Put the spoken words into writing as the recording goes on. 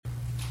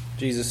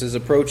Jesus is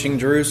approaching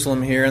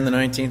Jerusalem here in the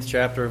 19th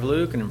chapter of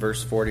Luke, and in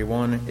verse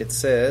 41 it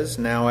says,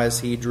 "Now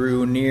as he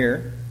drew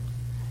near,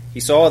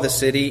 he saw the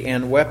city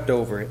and wept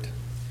over it,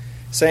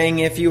 saying,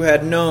 If you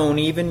had known,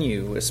 even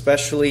you,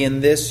 especially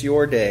in this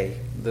your day,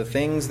 the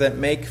things that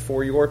make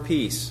for your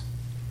peace,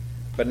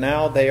 but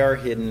now they are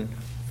hidden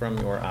from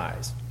your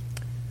eyes."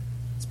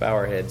 Let's bow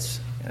our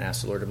heads and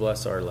ask the Lord to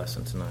bless our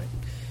lesson tonight.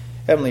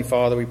 Heavenly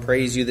Father, we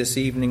praise you this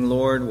evening,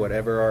 Lord.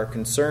 Whatever our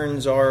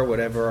concerns are,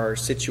 whatever our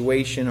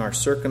situation, our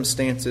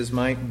circumstances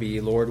might be,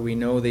 Lord, we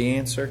know the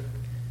answer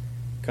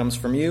comes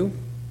from you.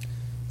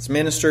 It's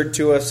ministered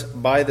to us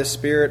by the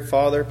Spirit,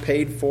 Father,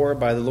 paid for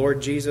by the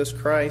Lord Jesus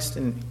Christ,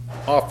 and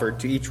offered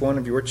to each one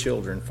of your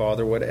children,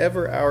 Father.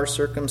 Whatever our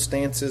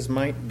circumstances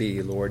might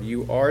be, Lord,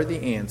 you are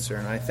the answer.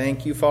 And I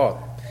thank you,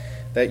 Father,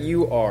 that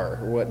you are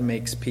what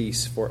makes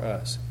peace for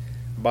us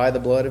by the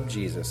blood of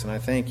Jesus. And I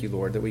thank you,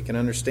 Lord, that we can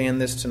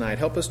understand this tonight.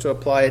 Help us to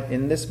apply it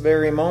in this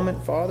very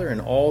moment, Father, in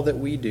all that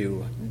we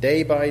do,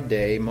 day by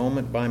day,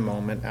 moment by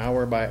moment,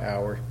 hour by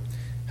hour.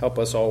 Help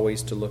us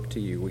always to look to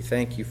you. We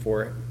thank you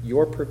for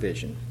your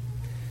provision.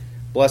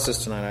 Bless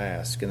us tonight, I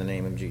ask, in the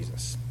name of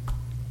Jesus.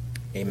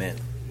 Amen.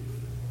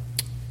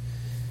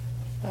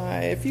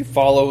 If you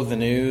follow the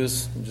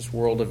news, just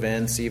world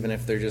events, even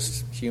if they're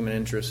just human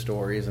interest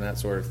stories and that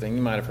sort of thing,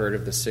 you might have heard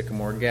of the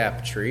Sycamore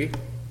Gap tree.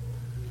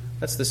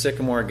 That's the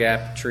Sycamore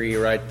Gap tree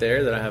right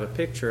there that I have a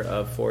picture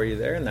of for you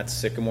there, and that's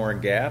Sycamore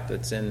Gap.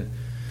 It's in,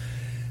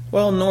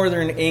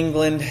 northern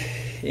England,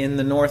 in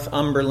the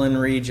Northumberland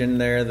region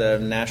there, the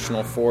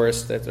national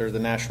forest, or the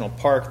national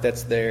park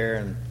that's there,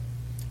 and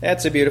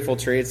that's a beautiful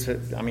tree.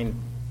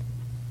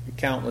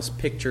 Countless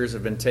pictures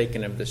have been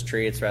taken of this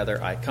tree. It's rather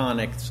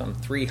iconic, some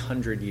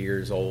 300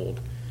 years old.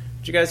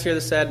 Did you guys hear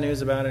the sad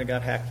news about it? It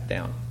got hacked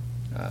down.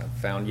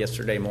 Found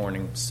yesterday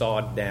morning,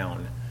 sawed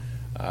down.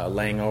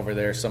 Laying over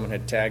there, someone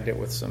had tagged it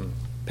with some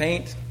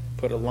paint,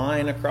 put a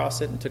line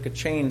across it, and took a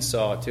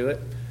chainsaw to it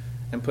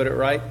and put it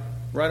right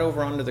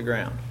over onto the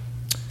ground.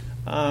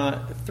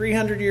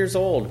 300 years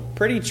old,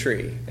 pretty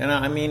tree.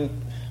 And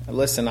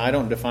listen, I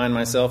don't define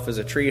myself as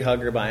a tree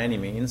hugger by any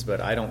means,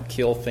 but I don't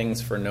kill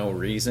things for no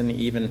reason.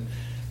 Even,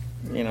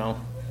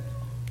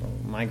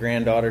 my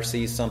granddaughter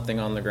sees something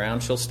on the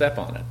ground, she'll step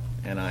on it.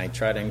 And I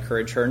try to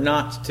encourage her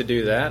not to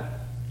do that,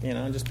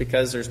 just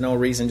because there's no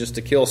reason just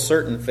to kill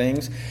certain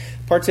things,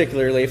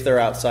 particularly if they're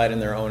outside in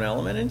their own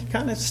element. And it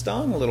kind of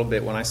stung a little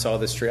bit when I saw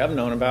this tree. I've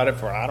known about it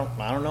for I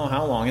don't know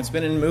how long. It's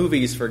been in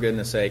movies, for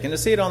goodness sake. And to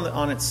see it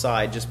on its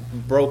side, just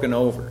broken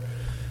over,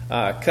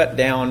 cut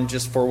down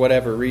just for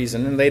whatever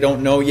reason, and they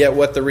don't know yet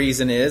what the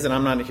reason is, and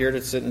I'm not here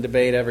to sit and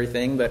debate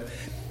everything, but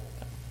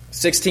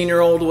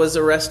 16-year-old was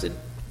arrested.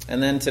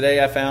 And then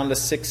today I found a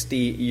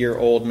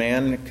 60-year-old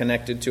man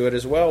connected to it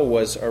as well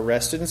was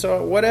arrested. And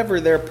so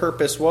whatever their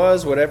purpose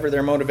was, whatever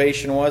their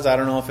motivation was, I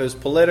don't know if it was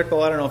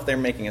political, I don't know if they're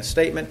making a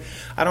statement,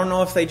 I don't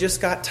know if they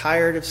just got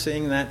tired of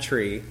seeing that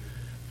tree,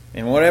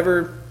 in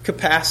whatever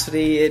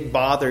capacity it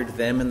bothered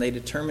them, and they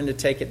determined to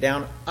take it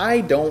down.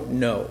 I don't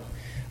know.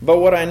 But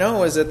what I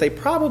know is that they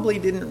probably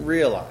didn't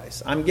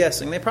realize, I'm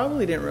guessing, they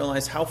probably didn't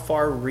realize how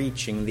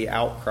far-reaching the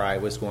outcry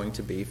was going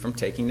to be from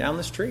taking down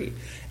this tree.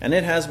 And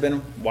it has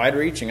been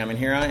wide-reaching.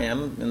 Here I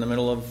am in the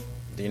middle of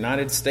the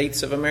United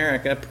States of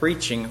America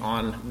preaching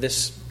on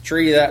this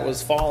tree that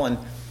was fallen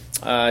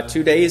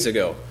 2 days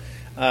ago.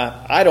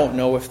 I don't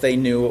know if they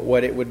knew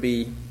what it would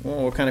be,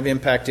 what kind of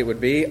impact it would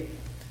be.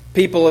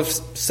 People have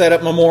set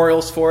up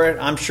memorials for it.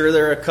 I'm sure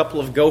there are a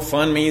couple of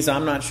GoFundMes.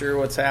 I'm not sure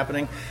what's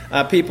happening.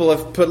 People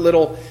have put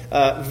little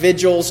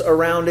vigils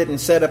around it and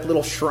set up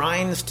little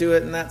shrines to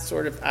it and that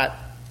sort of...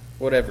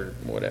 Whatever.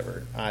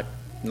 I'm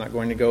not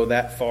going to go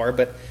that far,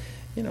 but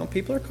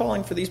people are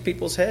calling for these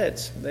people's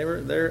heads.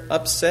 They're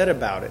upset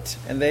about it,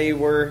 and they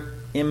were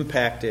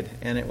impacted,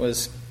 and it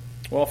was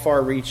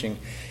far-reaching.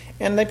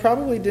 And they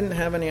probably didn't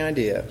have any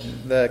idea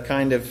the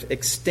kind of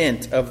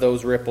extent of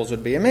those ripples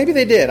would be. And maybe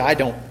they did. I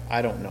don't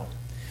know.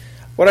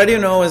 What I do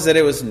know is that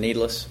it was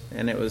needless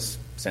and it was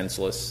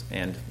senseless.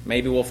 And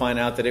maybe we'll find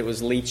out that it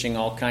was leaching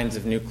all kinds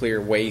of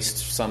nuclear waste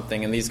or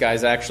something. And these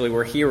guys actually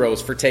were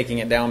heroes for taking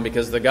it down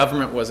because the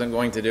government wasn't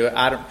going to do it.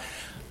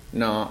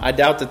 I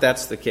doubt that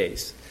that's the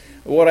case.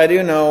 What I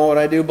do know, what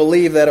I do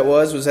believe that it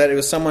was that it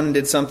was someone who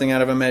did something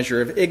out of a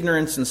measure of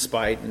ignorance and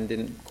spite and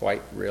didn't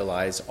quite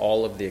realize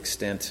all of the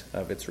extent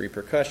of its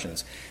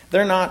repercussions.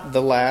 They're not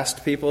the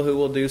last people who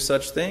will do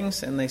such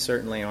things, and they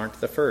certainly aren't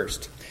the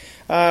first.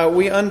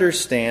 We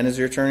understand, as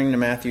you're turning to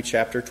Matthew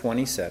chapter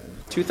 27,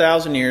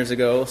 2,000 years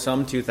ago,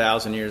 some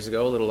 2,000 years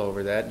ago, a little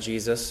over that,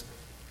 Jesus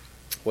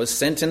was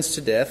sentenced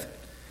to death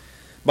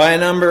by a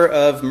number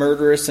of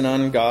murderous and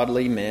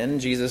ungodly men.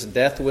 Jesus'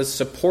 death was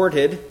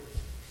supported,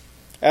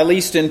 at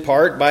least in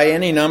part, by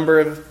any number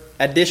of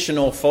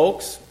additional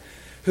folks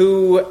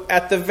who,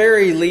 at the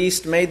very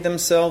least, made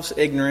themselves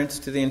ignorant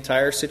to the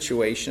entire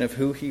situation of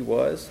who he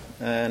was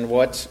and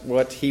what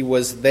he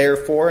was there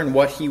for and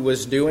what he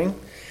was doing.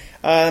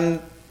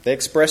 They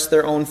expressed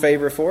their own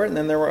favor for it, and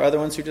then there were other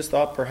ones who just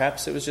thought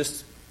perhaps it was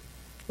just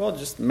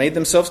just made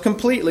themselves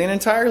completely and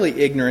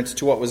entirely ignorant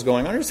to what was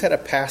going on, or just had a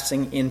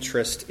passing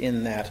interest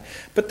in that.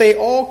 But they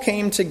all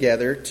came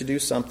together to do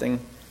something,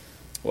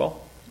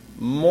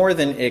 more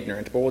than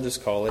ignorant, but we'll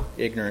just call it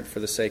ignorant for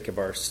the sake of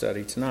our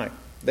study tonight.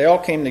 They all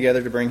came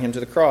together to bring him to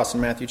the cross.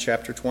 In Matthew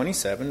chapter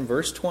 27,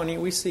 verse 20,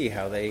 we see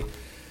how they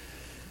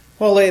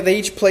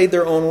each played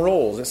their own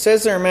roles. It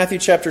says there in Matthew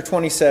chapter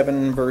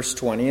 27, verse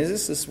 20,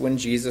 this is when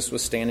Jesus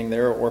was standing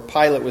there, or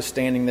Pilate was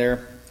standing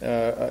there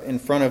in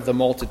front of the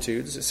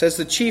multitudes. It says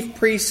the chief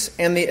priests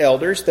and the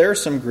elders, there are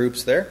some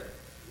groups there,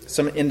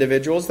 some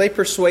individuals, they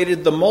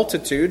persuaded the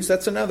multitudes,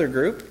 that's another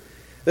group,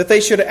 that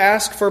they should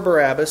ask for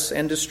Barabbas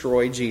and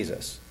destroy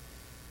Jesus.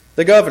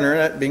 The governor,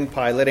 that being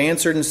Pilate,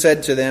 answered and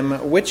said to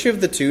them, "Which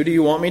of the two do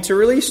you want me to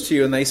release to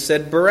you?" And they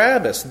said,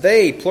 "Barabbas."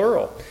 They,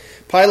 plural.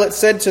 Pilate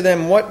said to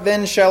them, "What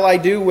then shall I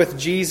do with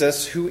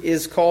Jesus, who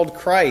is called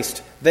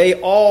Christ?" They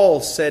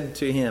all said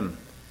to him,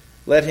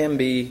 "Let him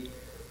be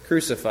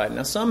crucified."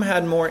 Now some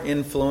had more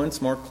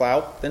influence, more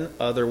clout than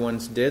other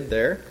ones did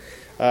there.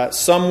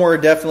 Some were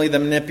definitely the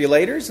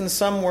manipulators, and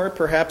some were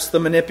perhaps the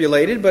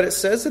manipulated, but it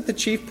says that the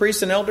chief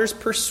priests and elders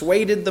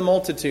persuaded the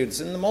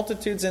multitudes, and the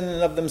multitudes in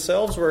and of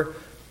themselves were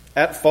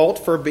at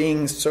fault for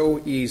being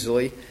so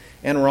easily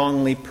and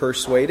wrongly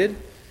persuaded.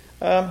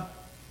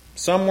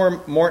 Some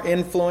were more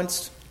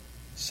influenced,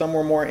 some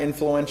were more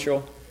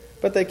influential,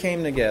 but they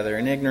came together,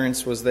 and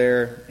ignorance was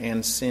there,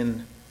 and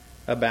sin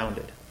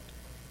abounded.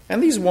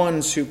 And these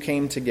ones who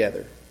came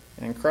together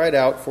and cried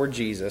out for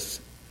Jesus,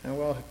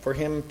 for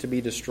him to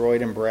be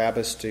destroyed and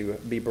Barabbas to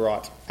be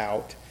brought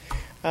out,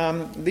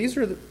 these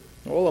are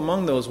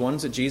among those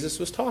ones that Jesus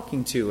was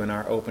talking to in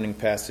our opening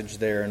passage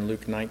there in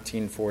Luke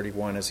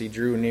 19:41. As he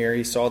drew near,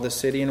 he saw the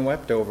city and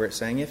wept over it,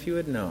 saying, if you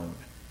had known,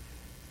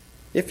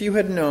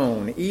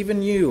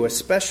 even you,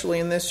 especially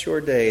in this your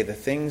day, the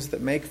things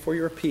that make for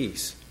your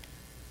peace,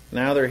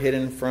 now they're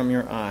hidden from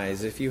your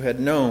eyes. If you had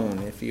known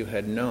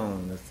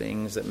the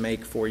things that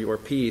make for your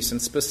peace,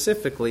 and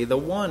specifically the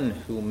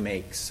one who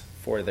makes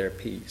for their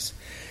peace.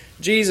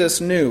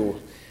 Jesus knew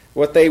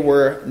what they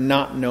were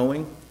not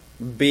knowing,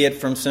 be it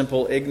from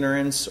simple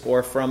ignorance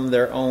or from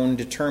their own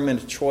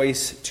determined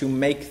choice to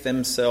make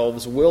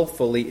themselves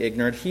willfully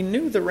ignorant. He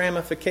knew the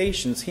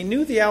ramifications. He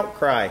knew the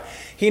outcry.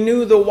 He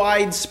knew the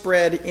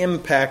widespread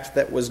impact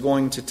that was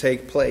going to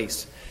take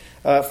place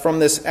from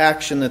this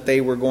action that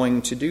they were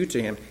going to do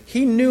to him.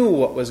 He knew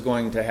what was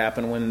going to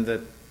happen when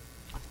if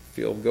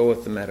you'll go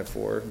with the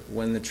metaphor,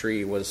 when the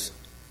tree was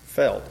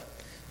felled.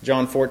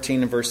 John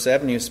 14 and verse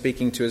 7, he was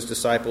speaking to his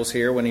disciples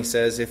here when he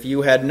says, if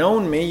you had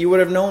known me, you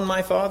would have known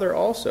my Father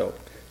also.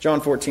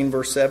 John 14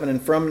 verse 7,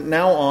 and from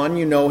now on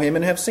you know him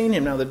and have seen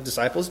him. Now the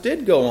disciples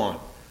did go on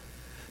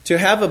to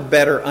have a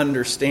better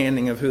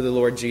understanding of who the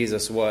Lord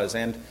Jesus was,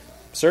 and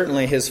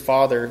certainly his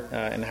Father,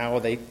 and how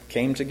they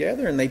came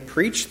together, and they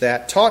preached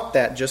that, taught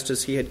that, just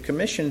as he had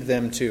commissioned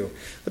them to.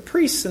 The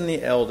priests and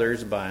the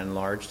elders, by and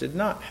large, did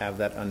not have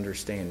that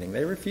understanding.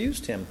 They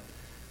refused him.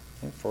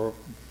 And for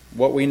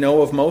what we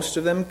know of most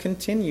of them,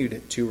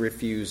 continued to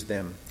refuse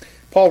them.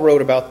 Paul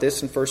wrote about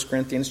this in 1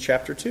 Corinthians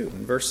chapter 2,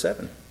 in verse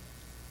 7,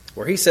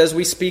 where he says,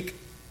 we speak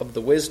of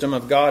the wisdom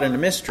of God in a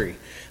mystery,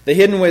 the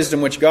hidden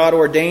wisdom which God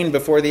ordained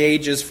before the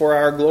ages for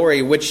our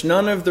glory, which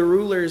none of the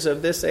rulers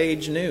of this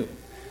age knew.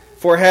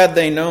 For had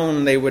they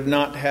known, they would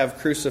not have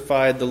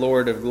crucified the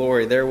Lord of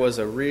glory. There was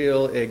a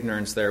real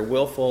ignorance there,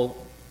 willful,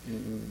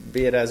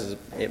 be it as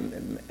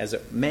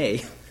it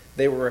may.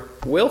 They were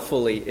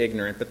willfully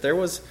ignorant, but there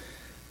was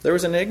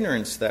an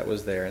ignorance that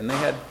was there, and they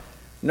had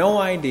no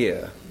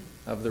idea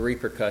of the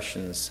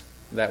repercussions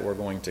that were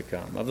going to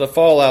come, of the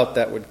fallout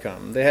that would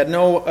come. They had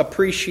no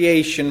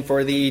appreciation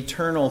for the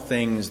eternal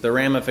things, the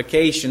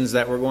ramifications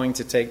that were going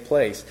to take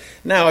place.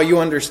 Now, you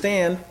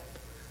understand,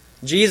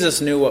 Jesus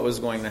knew what was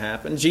going to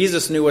happen.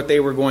 Jesus knew what they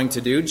were going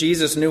to do.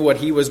 Jesus knew what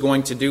he was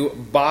going to do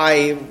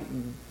by,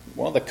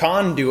 the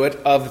conduit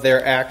of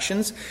their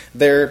actions,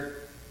 their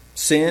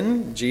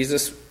sin.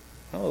 Jesus,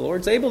 the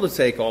Lord's able to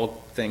take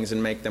all things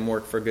and make them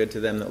work for good to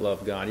them that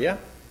love God. Yeah?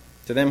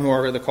 To them who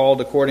are the called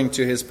according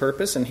to his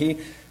purpose. And he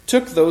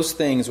took those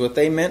things, what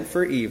they meant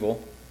for evil,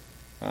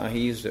 he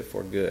used it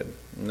for good.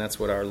 And that's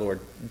what our Lord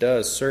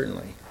does,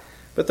 certainly.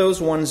 But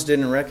those ones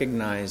didn't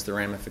recognize the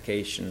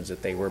ramifications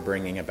that they were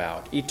bringing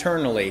about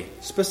eternally,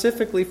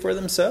 specifically for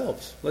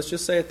themselves. Let's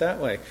just say it that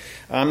way.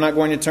 I'm not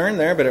going to turn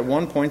there, but at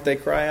one point they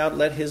cry out,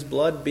 let his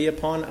blood be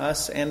upon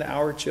us and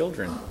our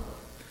children.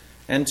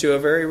 And to a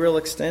very real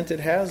extent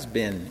it has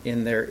been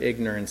in their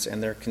ignorance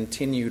and their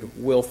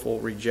continued willful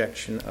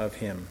rejection of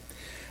him.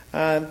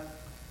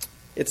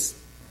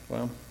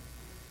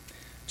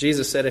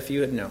 Jesus said, if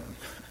you had known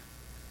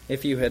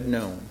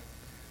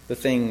the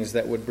things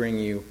that would bring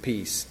you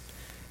peace.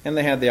 And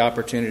they had the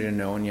opportunity to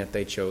know, and yet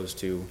they chose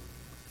to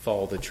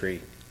fall the tree,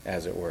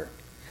 as it were.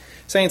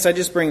 Saints, I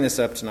just bring this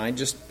up tonight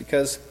just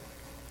because,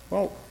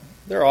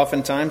 there are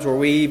often times where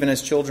we, even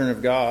as children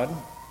of God,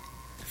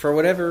 for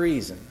whatever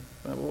reason,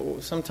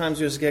 sometimes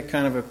we just get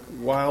kind of a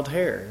wild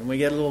hair, and we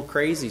get a little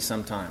crazy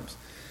sometimes.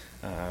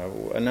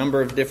 A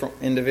number of different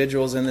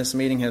individuals in this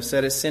meeting have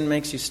said sin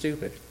makes you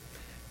stupid.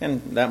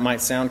 And that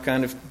might sound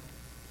kind of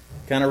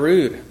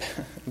rude,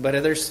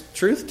 but there's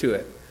truth to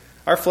it.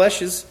 Our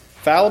flesh is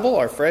fallible.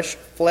 Our flesh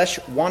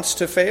wants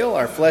to fail.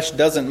 Our flesh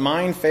doesn't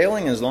mind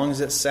failing as long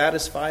as it's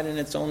satisfied in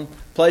its own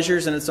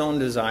pleasures and its own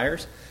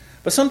desires.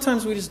 But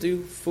sometimes we just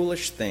do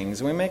foolish things,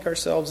 and we make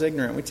ourselves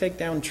ignorant. We take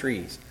down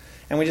trees,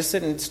 and we just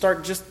sit and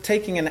start just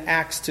taking an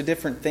axe to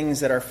different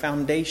things that are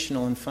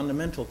foundational and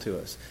fundamental to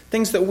us.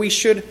 Things that we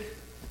should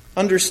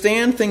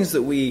understand, things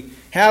that we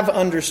have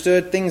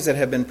understood, things that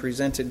have been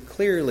presented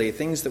clearly,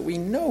 things that we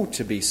know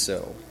to be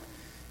so.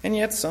 And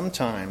yet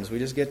sometimes we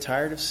just get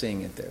tired of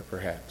seeing it there,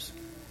 perhaps.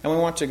 And we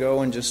want to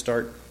go and just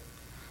start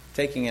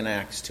taking an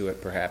axe to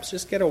it, perhaps.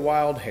 Just get a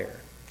wild hair.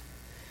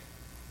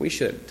 We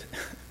shouldn't.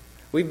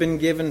 We've been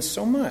given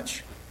so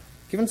much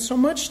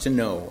to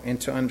know and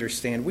to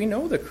understand. We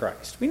know the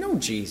Christ. We know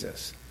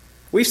Jesus.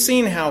 We've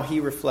seen how He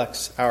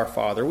reflects our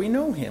Father. We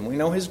know Him. We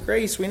know His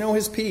grace. We know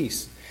His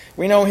peace.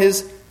 We know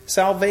His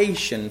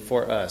salvation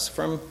for us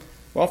from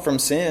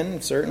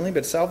sin, certainly,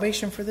 but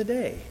salvation for the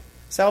day.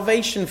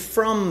 Salvation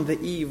from the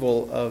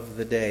evil of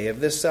the day. Of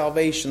this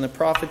salvation, the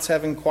prophets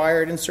have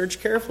inquired and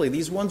searched carefully.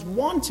 These ones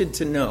wanted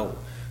to know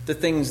the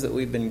things that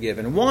we've been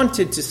given,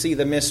 wanted to see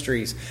the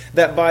mysteries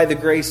that by the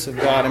grace of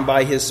God and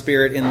by His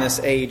Spirit in this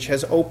age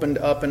has opened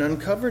up and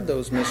uncovered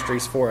those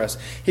mysteries for us.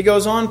 He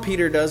goes on,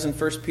 Peter does, in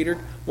 1 Peter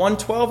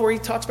 1:12, where he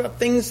talks about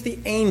things the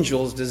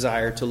angels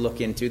desire to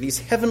look into. These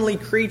heavenly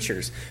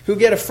creatures who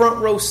get a front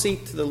row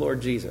seat to the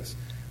Lord Jesus.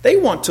 They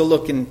want to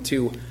look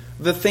into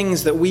the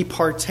things that we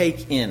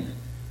partake in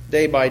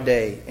day by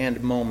day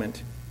and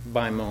moment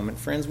by moment.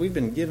 Friends, we've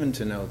been given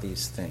to know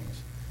these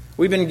things.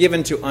 We've been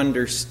given to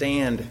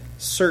understand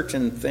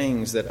certain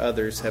things that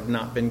others have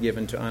not been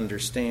given to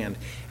understand.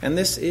 And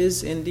this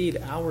is indeed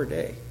our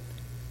day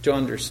to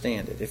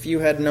understand it. If you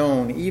had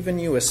known, even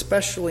you,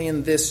 especially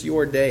in this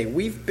your day,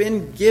 we've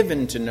been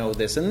given to know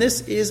this. And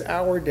this is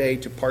our day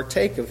to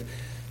partake of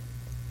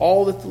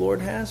all that the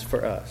Lord has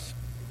for us.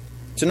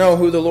 To know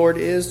who the Lord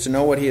is, to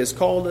know what He has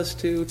called us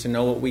to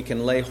know what we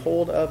can lay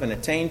hold of and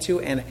attain to,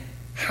 and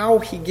how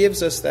He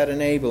gives us that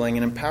enabling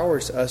and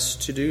empowers us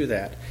to do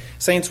that.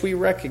 Saints, we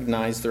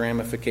recognize the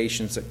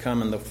ramifications that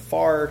come and the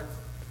far-reaching,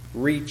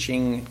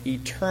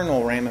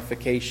 eternal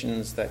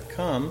ramifications that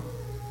come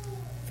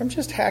from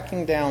just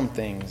hacking down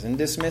things and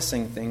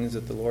dismissing things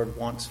that the Lord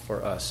wants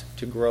for us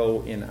to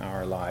grow in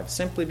our lives,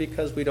 simply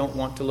because we don't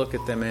want to look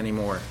at them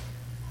anymore.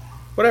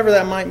 Whatever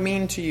that might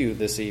mean to you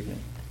this evening,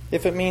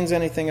 if it means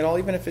anything at all,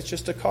 even if it's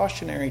just a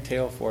cautionary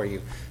tale for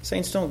you,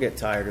 saints, don't get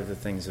tired of the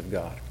things of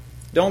God.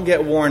 Don't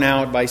get worn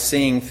out by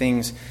seeing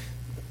things.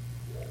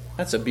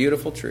 That's a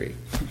beautiful tree.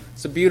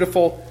 It's a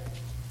beautiful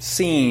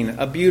scene,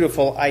 a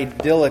beautiful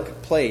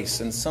idyllic place,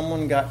 and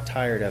someone got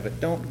tired of it.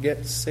 Don't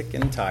get sick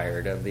and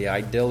tired of the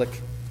idyllic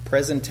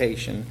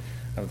presentation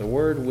of the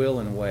word, will,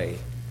 and way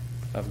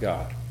of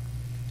God.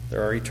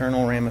 There are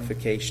eternal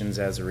ramifications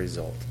as a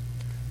result.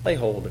 Lay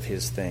hold of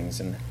His things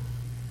and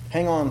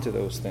hang on to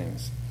those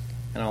things.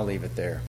 And I'll leave it there.